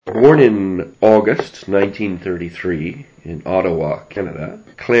Born in August 1933 in Ottawa, Canada,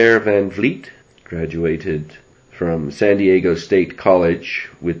 Claire Van Vliet graduated from San Diego State College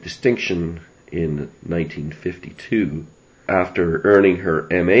with distinction in 1952. After earning her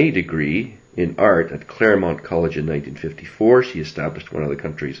MA degree in art at Claremont College in 1954, she established one of the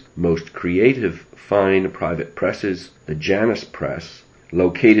country's most creative fine private presses, the Janus Press.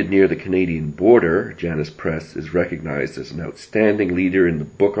 Located near the Canadian border, Janus Press is recognized as an outstanding leader in the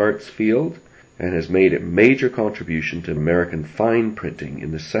book arts field and has made a major contribution to American fine printing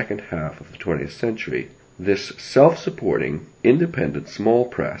in the second half of the 20th century. This self-supporting, independent small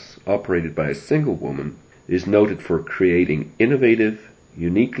press, operated by a single woman, is noted for creating innovative,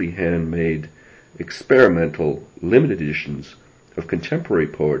 uniquely handmade, experimental, limited editions of contemporary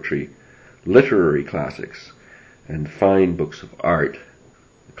poetry, literary classics, and fine books of art.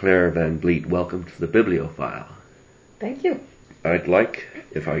 Claire Van Vliet, welcome to the Bibliophile. Thank you. I'd like,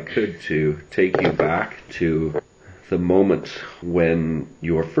 if I could, to take you back to the moment when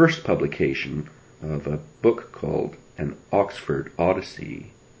your first publication of a book called An Oxford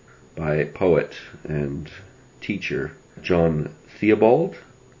Odyssey by poet and teacher John Theobald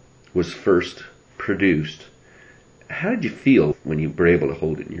was first produced. How did you feel when you were able to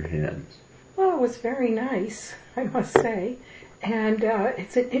hold it in your hands? Well, it was very nice, I must say. And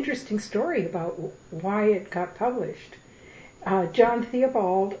it's an interesting story about why it got published. John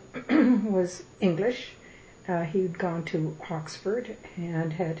Theobald was English. He'd gone to Oxford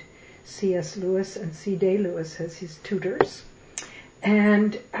and had C.S. Lewis and C. Day Lewis as his tutors.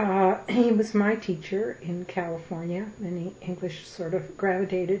 And he was my teacher in California. And English sort of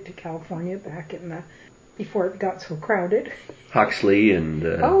gravitated to California back in before it got so crowded. Huxley and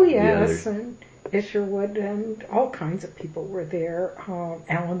oh yes, and Isherwood and all kinds of people were there.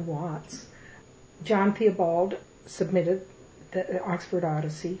 Alan Watts. John Theobald submitted the Oxford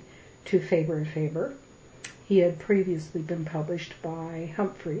Odyssey to Faber and Faber. He had previously been published by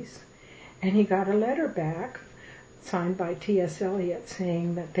Humphreys, and he got a letter back signed by T.S. Eliot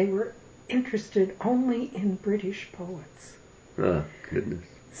saying that they were interested only in British poets. Oh, goodness.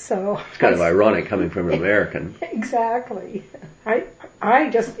 So it's kind of ironic coming from an American. Exactly. I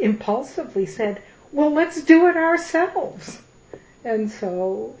just impulsively said, well, let's do it ourselves. And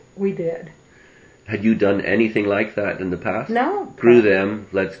so we did. Had you done anything like that in the past? No. Screw them,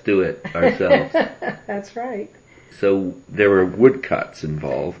 let's do it ourselves. That's right. So there were woodcuts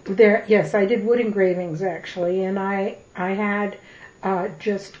involved. Yes, I did wood engravings actually, and I had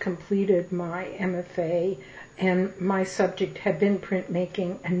just completed my MFA, and my subject had been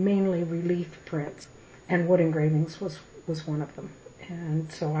printmaking and mainly relief prints, and wood engravings was one of them.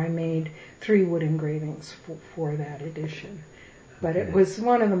 And so I made 3 wood engravings for that edition. But it was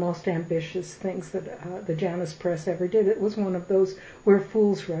one of the most ambitious things that the Janus Press ever did. It was one of those where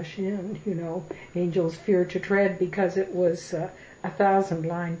fools rush in, angels fear to tread, because it was a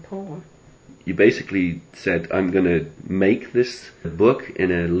 1,000-line poem. You basically said, I'm going to make this book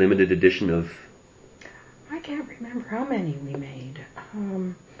in a limited edition of... I can't remember how many we made.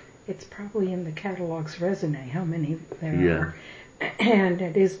 It's probably in the catalog's resume, how many there are. And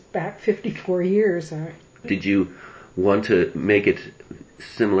it is back 54 years. Did you want to make it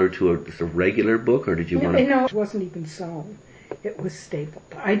similar to a regular book, or did you want to... No, it wasn't even sewn. It was stapled.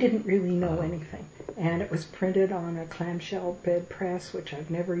 I didn't really know anything. And it was printed on a clamshell bed press, which I've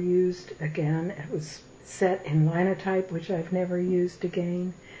never used again. It was set in linotype, which I've never used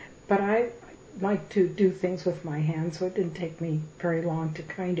again. But I like to do things with my hands, so it didn't take me very long to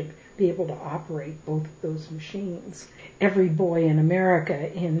kind of be able to operate both of those machines. Every boy in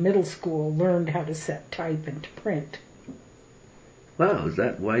America in middle school learned how to set type and to print. Wow, was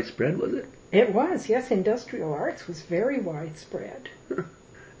that widespread, was it? It was, yes. Industrial arts was very widespread.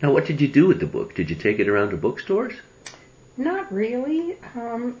 Now, what did you do with the book? Did you take it around to bookstores? Not really.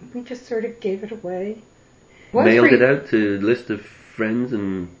 We just sort of gave it away. Mailed it out to a list of friends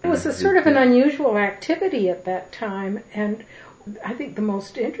and... It was a sort of an unusual activity at that time, and I think the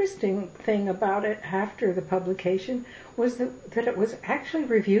most interesting thing about it after the publication was that it was actually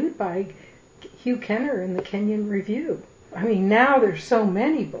reviewed by Hugh Kenner in the Kenyon Review. I mean, now there's so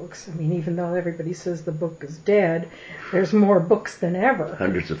many books. I mean, even though everybody says the book is dead, there's more books than ever.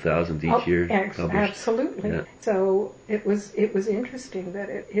 Hundreds of thousands each year published. Absolutely. Yeah. So it was interesting that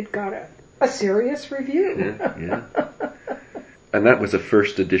it got a serious review. Yeah. And that was a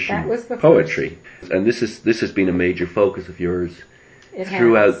first edition That was the poetry. First. And this has been a major focus of yours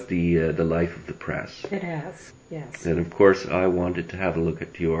throughout the life of the press. It has, yes. And of course, I wanted to have a look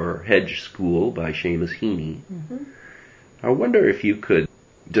at your Hedge School by Seamus Heaney. Mm-hmm. I wonder if you could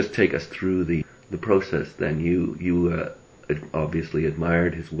just take us through the process then. You obviously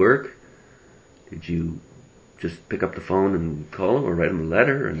admired his work. Did you just pick up the phone and call him or write him a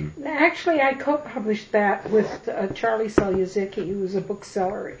letter? And Actually, I co-published that with Charlie Seluzicki, who was a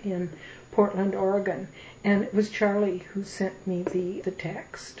bookseller in Portland, Oregon. And it was Charlie who sent me the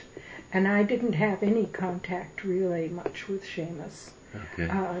text. And I didn't have any contact really much with Janus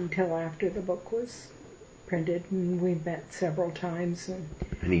until after the book was printed, and we met several times and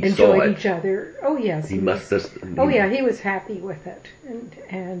he enjoyed each other. Oh yes, he must. He was happy with it,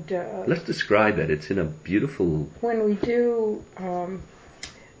 and let's describe it. It's in a beautiful. When we do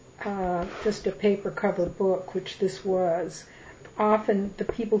just a paper cover book, which this was, often the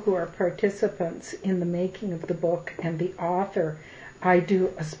people who are participants in the making of the book and the author, I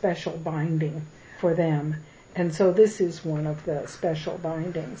do a special binding for them. And so this is one of the special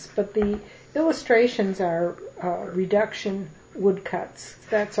bindings. But the illustrations are reduction woodcuts.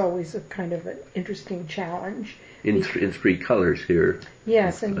 That's always a kind of an interesting challenge. In three colors here.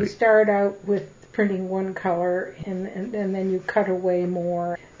 Yes, and you start out with printing one color, and then you cut away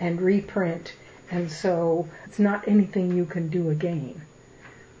more and reprint. And so it's not anything you can do again,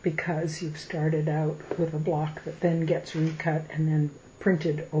 because you've started out with a block that then gets recut and then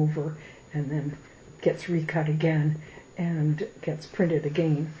printed over and then gets recut again and gets printed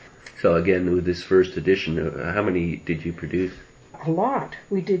again. So again, with this first edition, how many did you produce? A lot.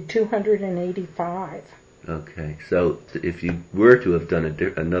 We did 285. Okay, so if you were to have done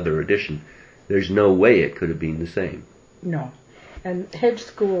another edition, there's no way it could have been the same. No. And Hedge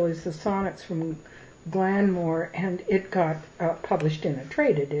School is the sonnets from Glanmore, and it got published in a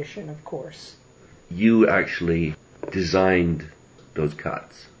trade edition, of course. You actually designed those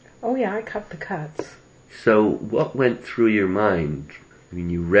cuts. Oh yeah, I cut the cuts. So what went through your mind? I mean,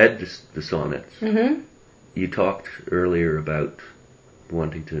 you read the sonnets. Mm-hmm. You talked earlier about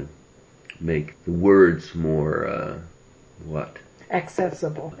wanting to make the words more,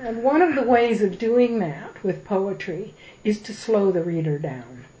 accessible. And one of the ways of doing that with poetry is to slow the reader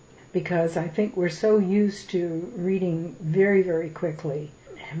down. Because I think we're so used to reading very, very quickly,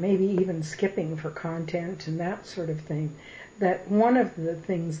 maybe even skipping for content and that sort of thing, that one of the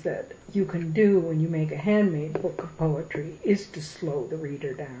things that you can do when you make a handmade book of poetry is to slow the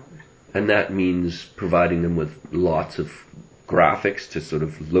reader down. And that means providing them with lots of graphics to sort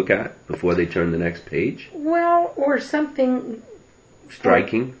of look at before they turn the next page? Well, or something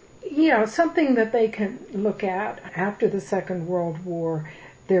striking? Yeah, something that they can look at. After the Second World War,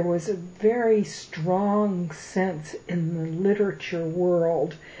 there was a very strong sense in the literature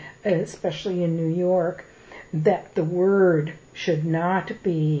world, especially in New York, that the word should not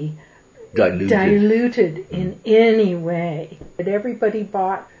be diluted in any way. That everybody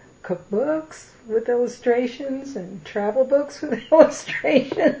bought cookbooks with illustrations and travel books with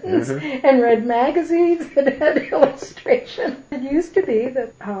illustrations and read magazines that had illustrations. It used to be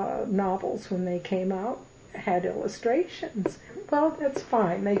that novels, when they came out, had illustrations. Well, that's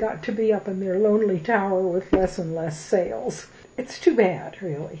fine. They got to be up in their lonely tower with less and less sales. It's too bad,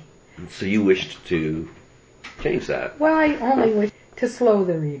 really. So you wished to change that? Well, I only wish to slow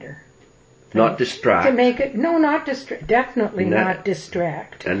the reader. Not distract. To make it, no, not distract. Definitely not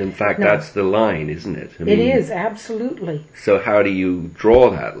distract. And in fact, that's the line, isn't it? I mean, it is, absolutely. So how do you draw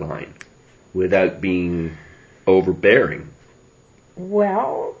that line without being overbearing?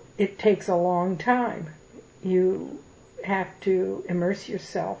 Well, it takes a long time. You have to immerse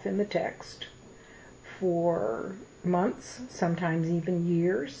yourself in the text for months, sometimes even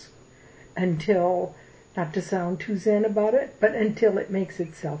years, until, not to sound too zen about it, but until it makes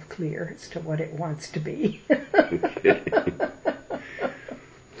itself clear as to what it wants to be. Okay.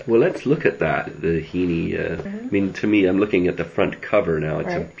 Well, let's look at that, the Heaney. I mean, to me, I'm looking at the front cover now.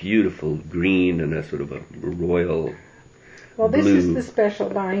 It's a beautiful green and a sort of a royal Well, this blue. is the special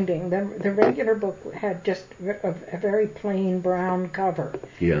binding. The regular book had just a very plain brown cover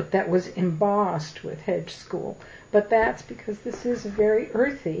that was embossed with Hedge School. But that's because this is a very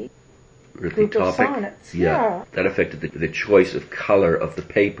earthy group of sonnets. Yeah. That affected the choice of color of the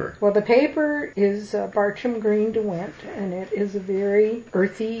paper. Well, the paper is Bartram Green de Wint, and it is a very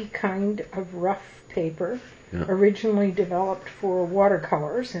earthy kind of rough paper, originally developed for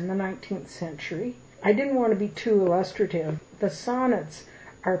watercolors in the 19th century. I didn't want to be too illustrative. The sonnets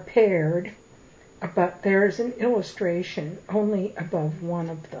are paired, but there's an illustration only above one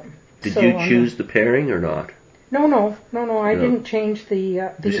of them. Did you choose the pairing or not? No. I didn't change the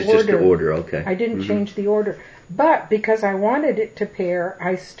order. This is just the order, okay. I didn't change the order. But because I wanted it to pair,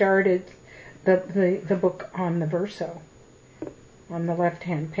 I started the book on the verso, on the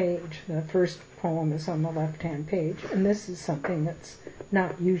left-hand page. The first poem is on the left-hand page, and this is something that's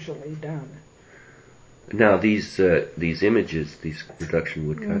not usually done. Now these images, these reduction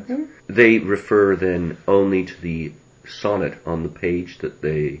woodcuts, they refer then only to the sonnet on the page that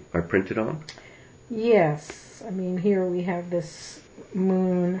they are printed on? Yes. I mean, here we have this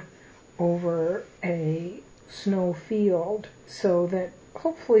moon over a snow field, so that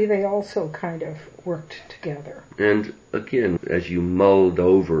hopefully they also kind of worked together. And again, as you mulled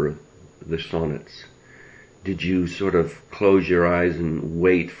over the sonnets, did you sort of close your eyes and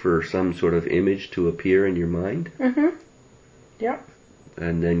wait for some sort of image to appear in your mind? Mm-hmm. Yep.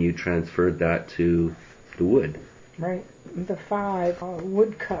 And then you transferred that to the wood. Right. The 5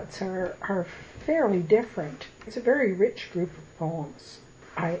 woodcuts are fairly different. It's a very rich group of poems.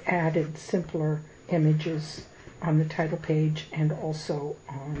 I added simpler images on the title page and also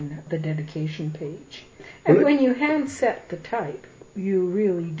on the dedication page. And when you hand set the type, you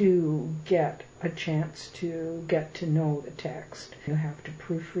really do get a chance to get to know the text. You have to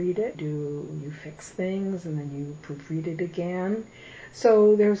proofread it. You fix things and then you proofread it again.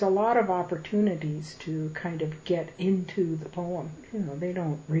 So there's a lot of opportunities to kind of get into the poem. You know, they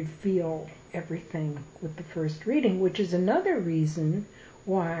don't reveal everything with the first reading, which is another reason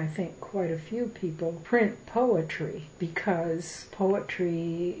why I think quite a few people print poetry, because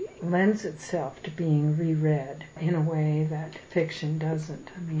poetry lends itself to being reread in a way that fiction doesn't.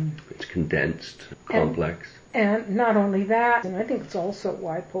 I mean, it's condensed, complex. And not only that, and I think it's also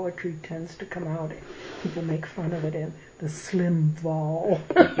why poetry tends to come out, people make fun of it in the slim vol.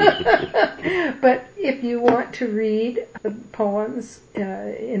 But if you want to read the poems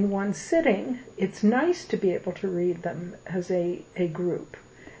in one sitting, it's nice to be able to read them as a group.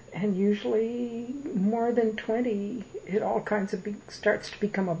 And usually more than 20, it all kinds of starts to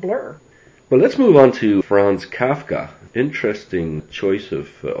become a blur. Well, let's move on to Franz Kafka. Interesting choice of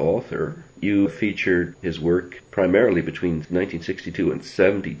author. You featured his work primarily between 1962 and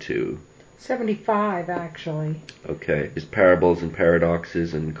 72. 75, actually. Okay. His Parables and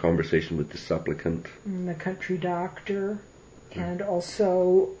Paradoxes and Conversation with the Supplicant. And The Country Doctor. And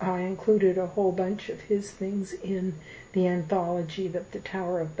also I included a whole bunch of his things in the anthology, The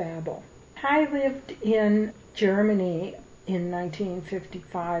Tower of Babel. I lived in Germany in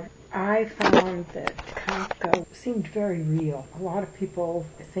 1955. I found that Kafka seemed very real. A lot of people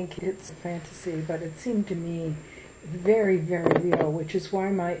think it's a fantasy, but it seemed to me very, very real, which is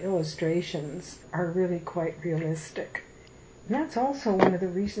why my illustrations are really quite realistic. And that's also one of the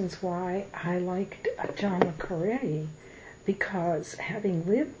reasons why I liked John le Carré, because having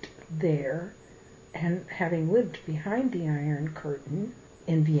lived there and having lived behind the Iron Curtain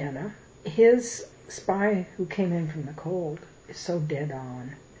in Vienna, his Spy Who Came In From the Cold is so dead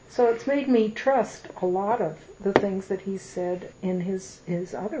on. So it's made me trust a lot of the things that he said in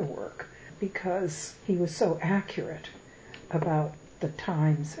his other work, because he was so accurate about the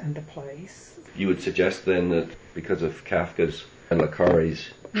times and the place. You would suggest then that because of Kafka's and le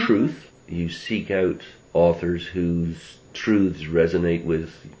Carré's truth, you seek out authors whose truths resonate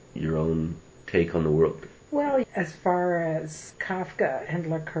with your own take on the world? Well, as far as Kafka and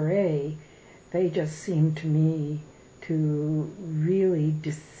le Carré, they just seem to me to really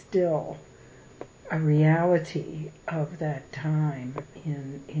distill a reality of that time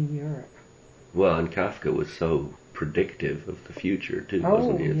in Europe. Well, and Kafka was so predictive of the future too,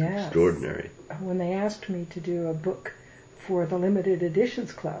 wasn't he? It's yes. Extraordinary. When they asked me to do a book for the Limited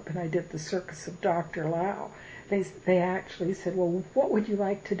Editions Club, and I did The Circus of Dr. Lau, they actually said, well, what would you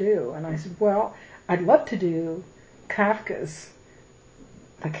like to do? And I said, well, I'd love to do Kafka's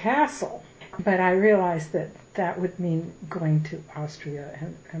The Castle, but I realized that would mean going to Austria,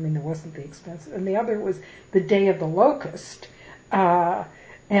 and I mean, there wasn't the expense. And the other was The Day of the Locust, and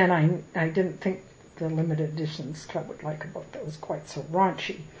I didn't think the Limited Editions Club would like a book that was quite so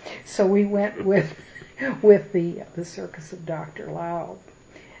raunchy. So we went with the Circus of Dr. Lau.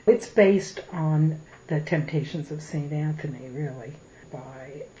 It's based on The Temptations of St. Anthony, really,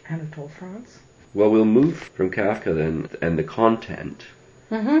 by Anatole France. Well, we'll move from Kafka then and the content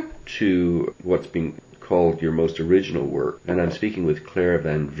to what's being called your most original work. And I'm speaking with Claire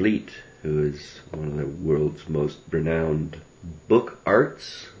Van Vliet, who is one of the world's most renowned book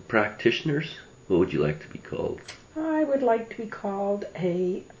arts practitioners. What would you like to be called? I would like to be called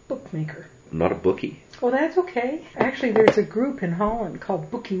a bookmaker. Not a bookie? Well, that's okay. Actually, there's a group in Holland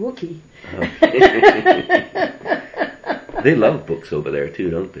called Bookie Wookie. Okay. They love books over there too,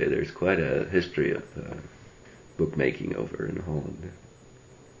 don't they? There's quite a history of bookmaking over in Holland.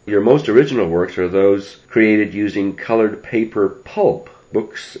 Your most original works are those created using colored paper pulp,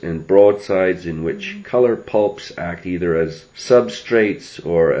 books and broadsides in which color pulps act either as substrates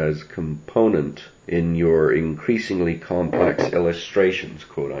or as component in your increasingly complex illustrations,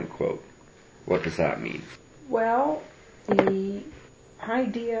 quote unquote. What does that mean? Well, the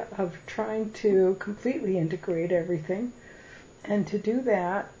idea of trying to completely integrate everything, and to do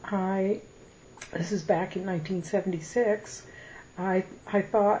that, this is back in 1976, I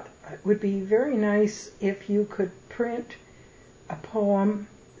thought it would be very nice if you could print a poem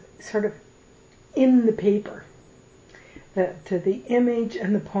sort of in the paper. That the image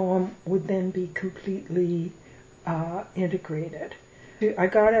and the poem would then be completely integrated. I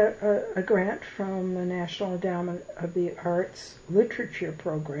got a grant from the National Endowment of the Arts Literature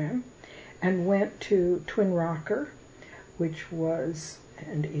Program and went to Twin Rocker, which was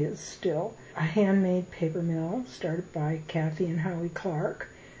and is still a handmade paper mill started by Kathy and Howie Clark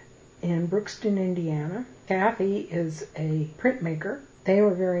in Brookston, Indiana. Kathy is a printmaker. They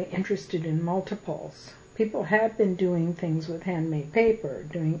were very interested in multiples. People had been doing things with handmade paper,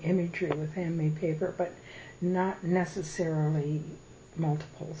 doing imagery with handmade paper, but not necessarily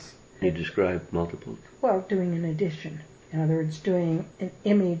multiples. You describe multiples? Well, doing an edition. In other words, doing an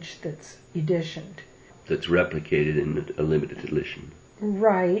image that's editioned. That's replicated in a limited edition.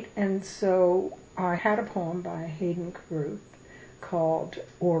 Right, and so I had a poem by Hayden Carruth called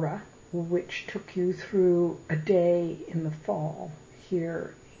Aura, which took you through a day in the fall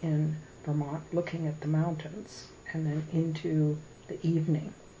here in Vermont, looking at the mountains, and then into the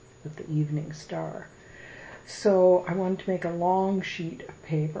evening with the evening star. So I wanted to make a long sheet of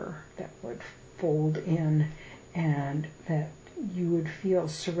paper that would fold in and that you would feel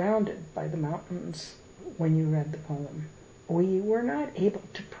surrounded by the mountains when you read the poem. We were not able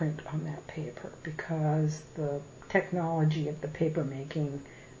to print on that paper because the technology of the paper making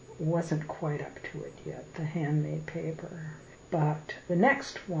wasn't quite up to it yet, the handmade paper. But the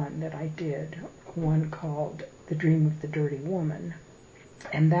next one that I did, one called The Dream of the Dirty Woman,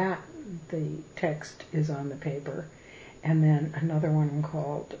 and that the text is on the paper, and then another one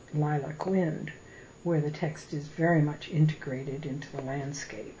called Lilac Wind, where the text is very much integrated into the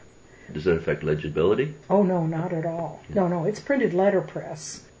landscape. Does that affect legibility? Oh, no, not at all. No, it's printed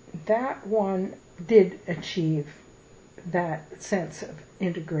letterpress. That one did achieve that sense of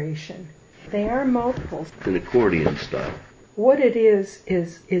integration. They are multiples. It's an accordion style. What it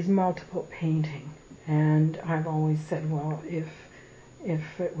is multiple painting. And I've always said, well, if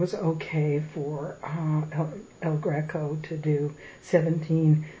it was okay for El Greco to do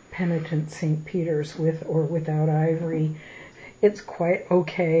 17 penitent St. Peters with or without ivory, it's quite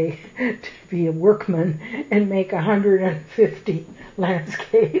okay to be a workman and make 150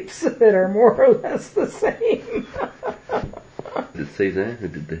 landscapes that are more or less the same. Did it say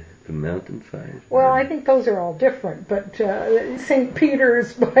that? The mountainside? Well, I think those are all different, but St.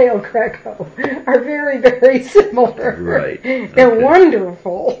 Peter's by El Greco are very, very similar. Right. They're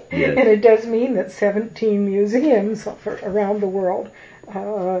wonderful. Yes. And it does mean that 17 museums around the world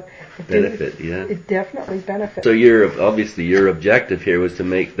benefit, yeah. It definitely benefits. So your objective here was to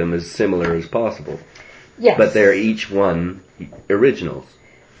make them as similar as possible. Yes. But they're each one originals.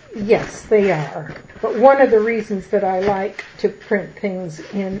 Yes, they are. But one of the reasons that I like to print things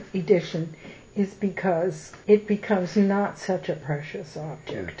in edition is because it becomes not such a precious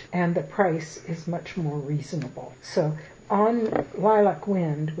object, and the price is much more reasonable. So on Lilac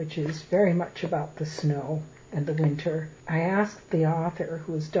Wind, which is very much about the snow and the winter, I asked the author,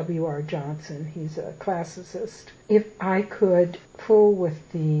 who is W.R. Johnson, he's a classicist, if I could fool with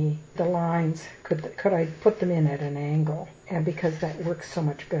the lines, could I put them in at an angle, and because that works so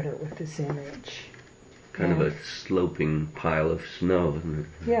much better with this image. Kind of a sloping pile of snow, isn't it?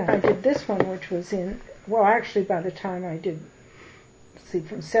 Yeah, I did this one, which was well, actually by the time I did,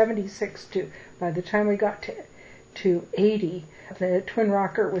 from 76 to, by the time we got to 80, the Twin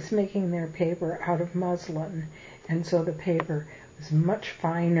Rocker was making their paper out of muslin, and so the paper was much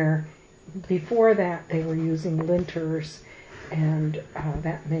finer. Before that, they were using linters, and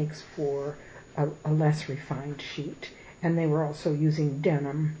that makes for a less refined sheet. And they were also using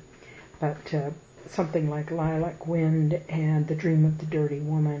denim, but something like Lilac Wind and The Dream of the Dirty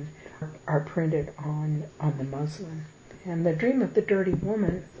Woman are printed on the muslin. And The Dream of the Dirty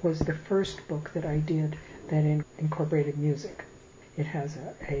Woman was the first book that I did that incorporated music. It has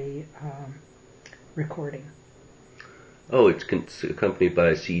a recording. Oh, it's accompanied by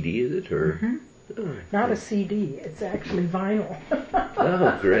a CD, is it? Or Mm-hmm. Not a CD, it's actually vinyl.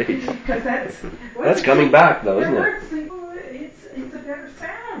 Oh, great. Because that's coming back, though, isn't it? It's a better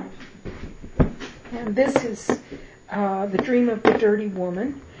sound. And this is The Dream of the Dirty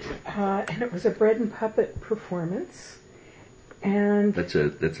Woman, and it was a bread and puppet performance. And that's a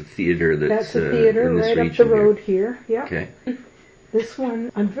theater that's a theater in this right up the road here. Yeah. Okay. This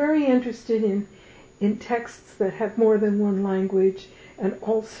one, I'm very interested in texts that have more than one language and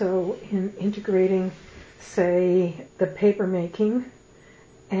also in integrating, say, the paper making.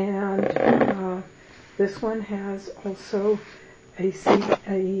 And this one has also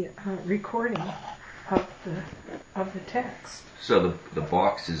a recording of the text. So the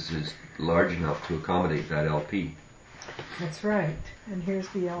box is large enough to accommodate that LP. That's right. And here's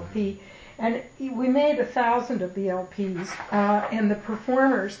the LP. And we made 1,000 of the LPs, and the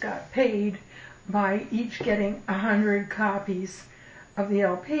performers got paid by each getting 100 copies of the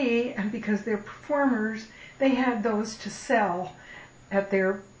LP, and because they're performers, they had those to sell at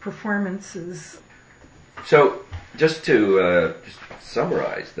their performances. So, just to just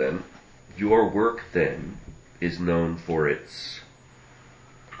summarize then, your work then is known for its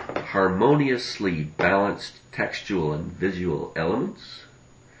harmoniously balanced textual and visual elements,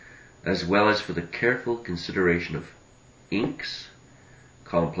 as well as for the careful consideration of inks,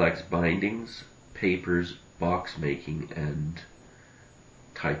 complex bindings, papers, box making, and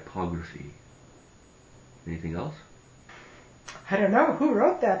typography. Anything else? I don't know. Who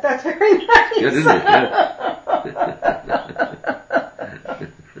wrote that? That's very nice. Yeah, didn't it?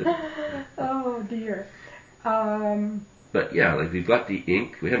 Yeah. Oh, dear. But yeah, like we've got the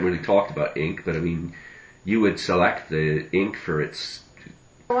ink. We haven't really talked about ink, but I mean, you would select the ink for its...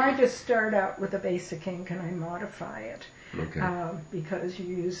 Well, I just start out with a basic ink and I modify it. Okay. Because you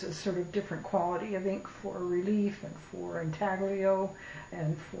use a sort of different quality of ink for relief and for intaglio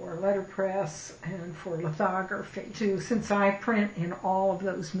and for letterpress and for lithography. So since I print in all of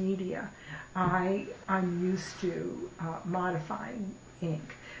those media, I'm used to modifying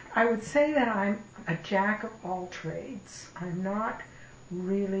ink. I would say that I'm a jack of all trades. I'm not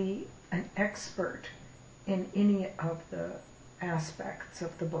really an expert in any of the aspects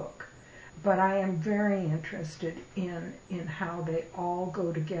of the book. But I am very interested in how they all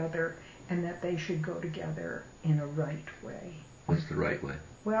go together and that they should go together in a right way. What's the right way?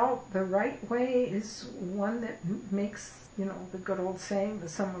 Well, the right way is one that makes, the good old saying, the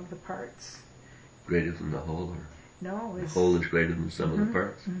sum of the parts. Greater than the whole, or? No, the whole is greater than the sum of the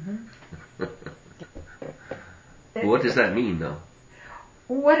parts? Mm-hmm. Well, what does that mean, though?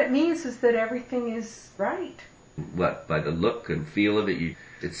 What it means is that everything is right. What? By the look and feel of it,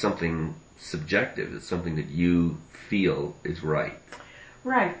 it's something subjective. It's something that you feel is right.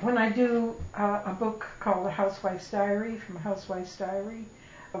 Right. When I do a book called A Housewife's Diary, from A Housewife's Diary,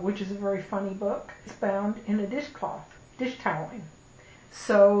 which is a very funny book, it's bound in a dishcloth, dish toweling.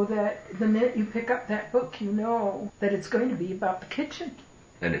 So that the minute you pick up that book, you know that it's going to be about the kitchen.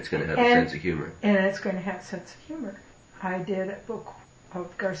 And it's going to have a sense of humor. And it's going to have a sense of humor. I did a book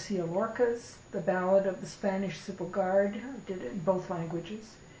of Garcia Lorca's, The Ballad of the Spanish Civil Guard. I did it in both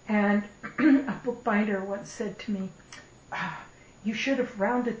languages. And a bookbinder once said to me, you should have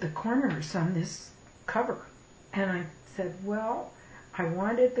rounded the corners on this cover. And I said, well, I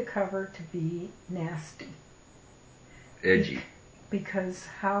wanted the cover to be nasty. Edgy. Because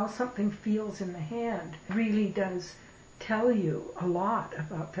how something feels in the hand really does tell you a lot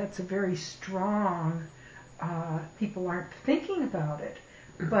about, that's a very strong, people aren't thinking about it,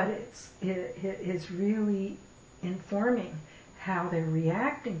 but it is really informing how they're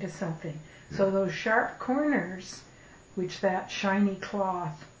reacting to something. So those sharp corners, which that shiny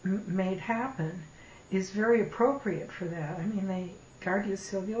cloth made happen, is very appropriate for that. I mean, Guardia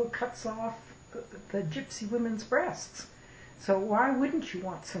Silvio cuts off the gypsy women's breasts. So why wouldn't you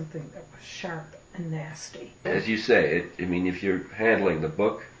want something that was sharp and nasty? As you say, if you're handling the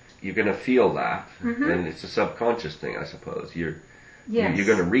book, you're going to feel that, and it's a subconscious thing, I suppose. You're going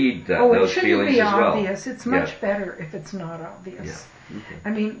to read those feelings as well. It shouldn't be obvious. It's much better if it's not obvious. Yeah. Okay. I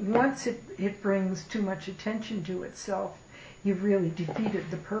mean, once it brings too much attention to itself, you've really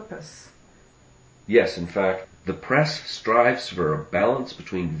defeated the purpose. Yes, in fact, the press strives for a balance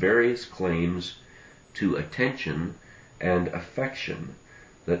between various claims to attention and affection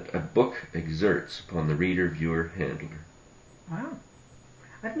that a book exerts upon the reader, viewer, handler. Wow.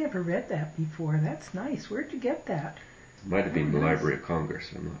 I've never read that before. That's nice. Where'd you get that? It might have been the Library of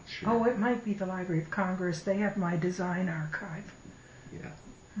Congress, I'm not sure. Oh, it might be the Library of Congress. They have my design archive. Yeah.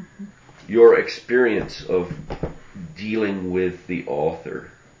 Mm-hmm. Your experience of dealing with the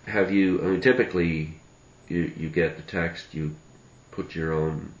author, typically you get the text, you put your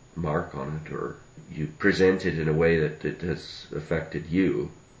own mark on it, or you present it in a way that it has affected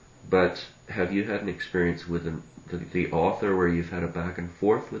you. But have you had an experience with the author where you've had a back and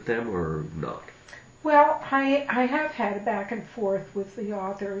forth with them, or not? Well, I have had a back and forth with the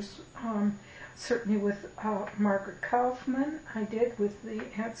authors, certainly with Margaret Kaufman. I did with the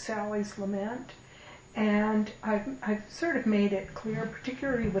Aunt Sally's Lament. And I've sort of made it clear,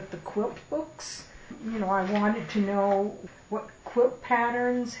 particularly with the quilt books, I wanted to know what quilt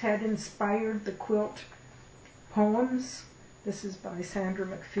patterns had inspired the quilt poems. This is by Sandra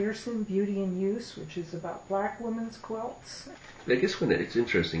McPherson, Beauty in Use, which is about black women's quilts. I guess when it's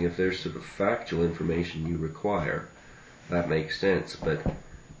interesting, if there's sort of factual information you require, that makes sense. But,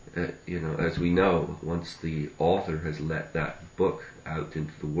 as we know, once the author has let that book out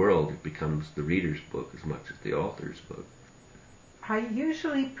into the world, it becomes the reader's book as much as the author's book. I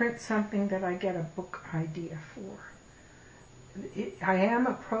usually print something that I get a book idea for. I am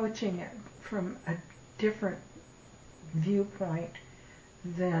approaching it from a different viewpoint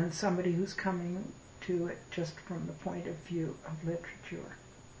than somebody who's coming to it just from the point of view of literature.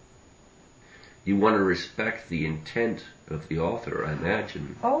 You want to respect the intent of the author, I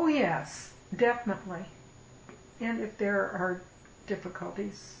imagine. Oh yes, definitely. And if there are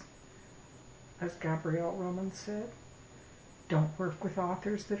difficulties, as Gabrielle Roman said, don't work with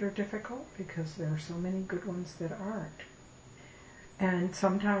authors that are difficult, because there are so many good ones that aren't. And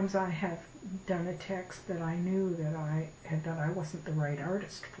sometimes I have done a text that I knew that I wasn't the right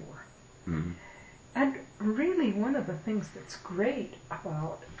artist for. Mm-hmm. And really, one of the things that's great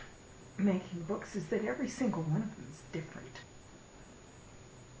about making books is that every single one of them is different.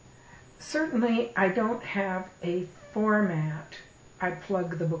 Certainly, I don't have a format I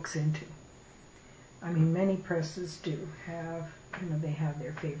plug the books into. I mean, many presses do have, they have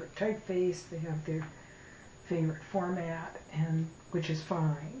their favorite typeface, they have their favorite format, and which is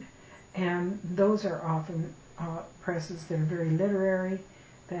fine. And those are often presses that are very literary,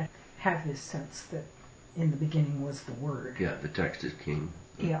 that have this sense that in the beginning was the word. Yeah, the text is king.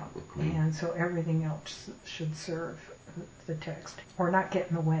 Yeah, and so everything else should serve the text, or not get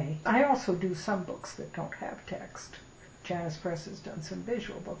in the way. I also do some books that don't have text. Janus Press has done some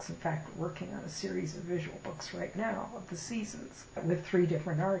visual books. In fact, we're working on a series of visual books right now of the seasons with 3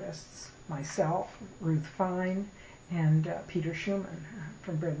 different artists. Myself, Ruth Fine, and Peter Schumann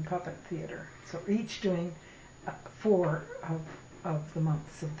from Bread and Puppet Theater. So each doing 4 of the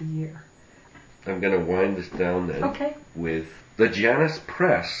months of the year. I'm going to wind this down then. Okay. With the Janus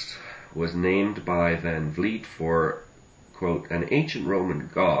Press was named by Van Vliet for, quote, an ancient Roman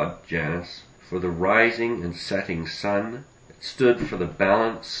god, Janus, for the rising and setting sun. It stood for the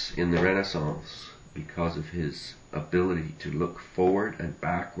balance in the Renaissance because of his ability to look forward and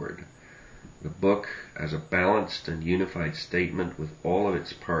backward. The book, as a balanced and unified statement with all of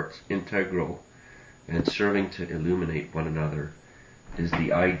its parts integral and serving to illuminate one another, is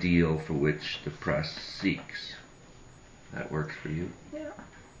the ideal for which the press seeks. That works for you? Yeah.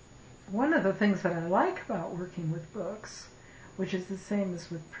 One of the things that I like about working with books, which is the same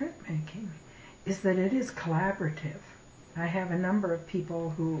as with printmaking, is that it is collaborative. I have a number of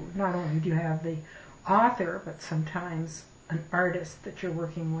people who not only do you have the author, but sometimes an artist that you're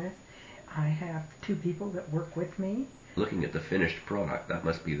working with. I have 2 people that work with me. Looking at the finished product, that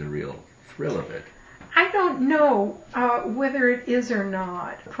must be the real thrill of it. I don't know whether it is or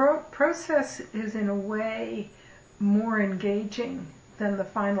not. Process is in a way more engaging than the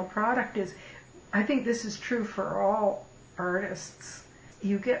final product is. I think this is true for all artists.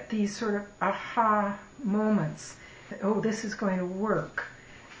 You get these sort of aha moments. Oh, this is going to work.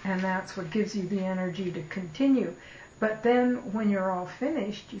 And that's what gives you the energy to continue. But then when you're all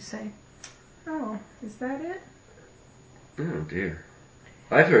finished, you say, oh, is that it? Oh dear.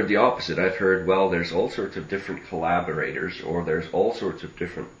 I've heard the opposite. I've heard, well, there's all sorts of different collaborators, or there's all sorts of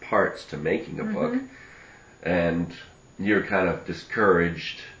different parts to making a book, and you're kind of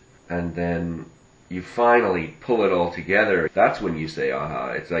discouraged, and then you finally pull it all together. That's when you say,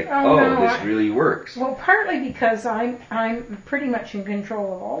 aha. It's like, this really works. Well, partly because I'm pretty much in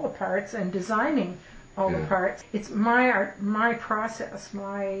control of all the parts and designing all the parts. It's my art, my process,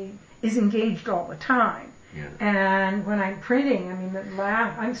 is engaged all the time. Yeah. And when I'm printing,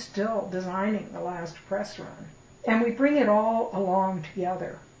 I'm still designing the last press run. And we bring it all along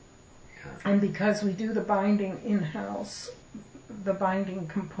together. Yeah. And because we do the binding in-house, the binding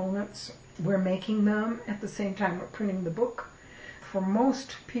components, we're making them at the same time we're printing the book. For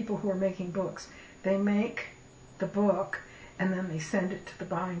most people who are making books, they make the book and then they send it to the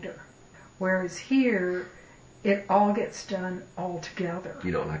binder. Whereas here, it all gets done all together.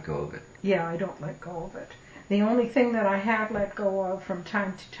 You don't let go of it. Yeah, I don't let go of it. The only thing that I have let go of from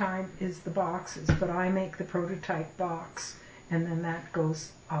time to time is the boxes, but I make the prototype box, and then that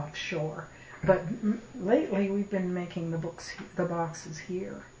goes offshore. But lately, we've been making the boxes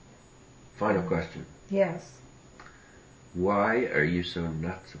here. Final question. Yes. Why are you so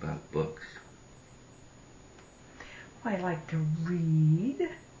nuts about books? I like to read.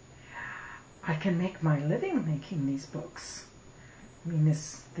 I can make my living making these books.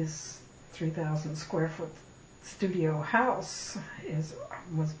 This 3,000 square foot studio house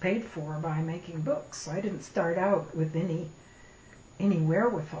was paid for by making books. I didn't start out with any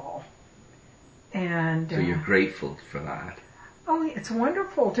wherewithal. And so you're grateful for that. Oh, it's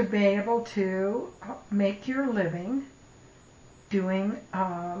wonderful to be able to make your living doing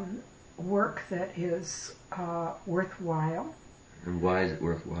work that is worthwhile. And why is it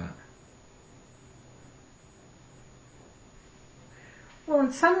worthwhile? Well,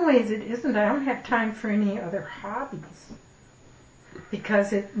 in some ways it isn't. I don't have time for any other hobbies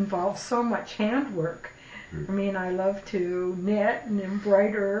because it involves so much handwork. I mean, I love to knit and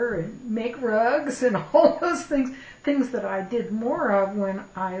embroider and make rugs and all those things that I did more of when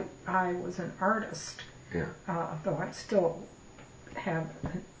I was an artist. Yeah. Though I still have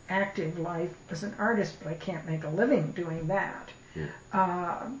an active life as an artist, but I can't make a living doing that.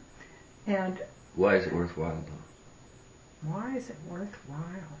 Yeah. And why is it worthwhile, though? Why is it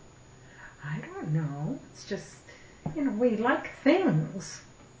worthwhile? I don't know. It's just, we like things.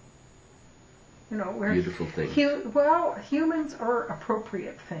 We're beautiful things. Humans are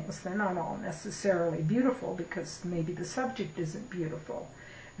appropriate things. They're not all necessarily beautiful because maybe the subject isn't beautiful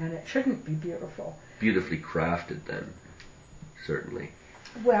and it shouldn't be beautiful. Beautifully crafted, then, certainly.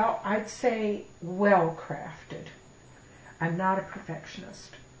 Well, I'd say well crafted. I'm not a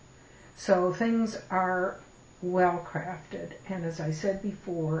perfectionist. So things are well crafted. And as I said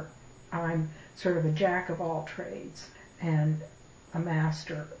before, I'm sort of a jack of all trades and a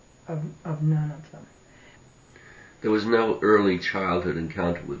master of none of them. There was no early childhood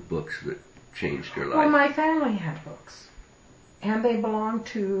encounter with books that changed your life? Well, my family had books. And they belonged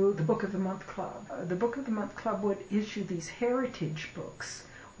to the Book of the Month Club. The Book of the Month Club would issue these heritage books,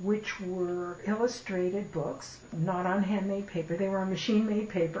 which were illustrated books, not on handmade paper. They were on machine-made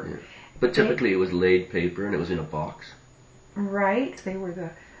paper. Yeah. But typically it was laid paper and it was in a box. Right. They were the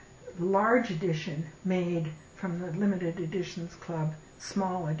large edition made from the Limited Editions Club,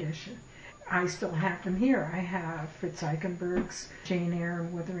 small edition. I still have them here. I have Fritz Eichenberg's Jane Eyre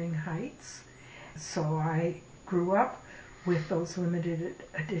and Wuthering Heights. So I grew up with those limited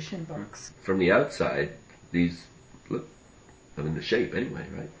edition books. From the outside, these look, the shape anyway,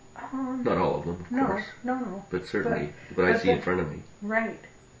 right? Not all of them, of course. No. But certainly, what I see in front of me. Right.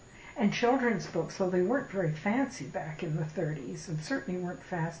 And children's books, though they weren't very fancy back in the 30s, and certainly weren't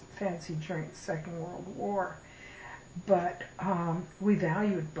fancy during the Second World War. But we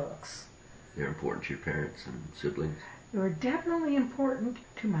valued books. They're important to your parents and siblings. They were definitely important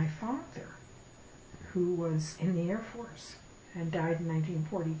to my father, who was in the Air Force and died in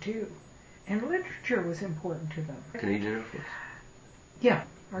 1942. And literature was important to them. Canadian Air Force? Yeah,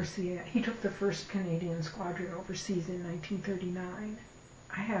 RCA. He took the first Canadian squadron overseas in 1939.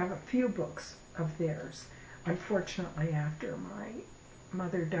 I have a few books of theirs. Unfortunately, after my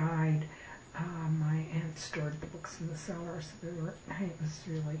mother died, my aunt stored the books in the cellar, so it was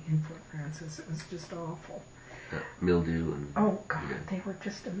really in Fort Francis. It was just awful. Mildew and... Oh, God, they were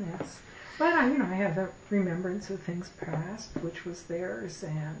just a mess. But, I have a remembrance of Things Past, which was theirs,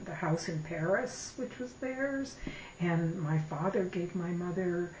 and The House in Paris, which was theirs. And my father gave my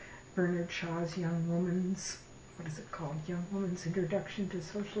mother Bernard Shaw's Young Woman's Introduction to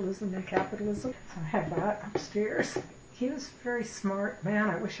Socialism and Capitalism. So I have that upstairs. He was a very smart man.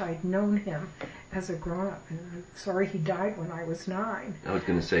 I wish I'd known him as a grown-up. And I'm sorry he died when I was 9. I was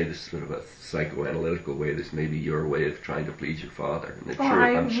going to say, this is sort of a psychoanalytical way. This may be your way of trying to please your father. And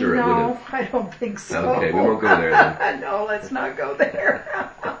I'm sure it would have. No, I don't think so. Okay, we won't go there then. No, let's not go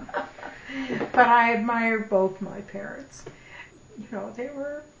there. But I admire both my parents. They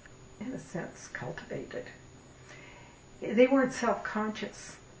were, in a sense, cultivated. They weren't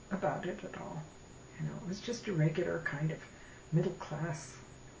self-conscious about it at all. It was just a regular kind of middle-class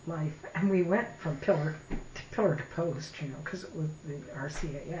life. And we went from pillar to post, because it was the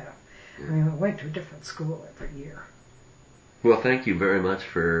RCAF. We went to a different school every year. Well, thank you very much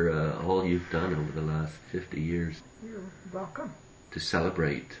for all you've done over the last 50 years. You're welcome. To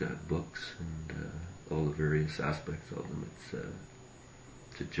celebrate books and all the various aspects of them.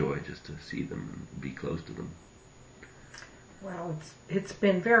 It's a joy just to see them and be close to them. Well, it's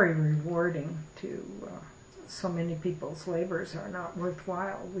been very rewarding to so many people's labors are not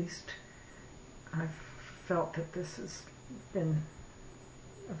worthwhile. At least I've felt that this has been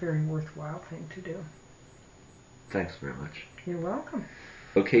a very worthwhile thing to do. Thanks very much. You're welcome.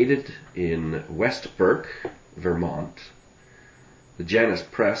 Located in West Burke, Vermont, the Janus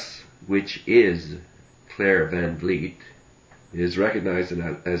Press, which is Claire Van Vliet, is recognized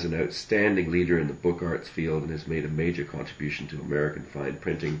as an outstanding leader in the book arts field and has made a major contribution to American fine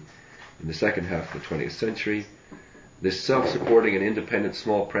printing in the second half of the 20th century. This self-supporting and independent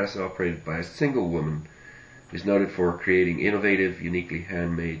small press operated by a single woman is noted for creating innovative, uniquely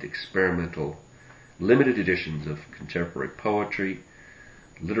handmade, experimental, limited editions of contemporary poetry,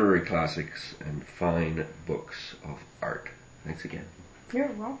 literary classics, and fine books of art. Thanks again.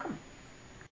 You're welcome.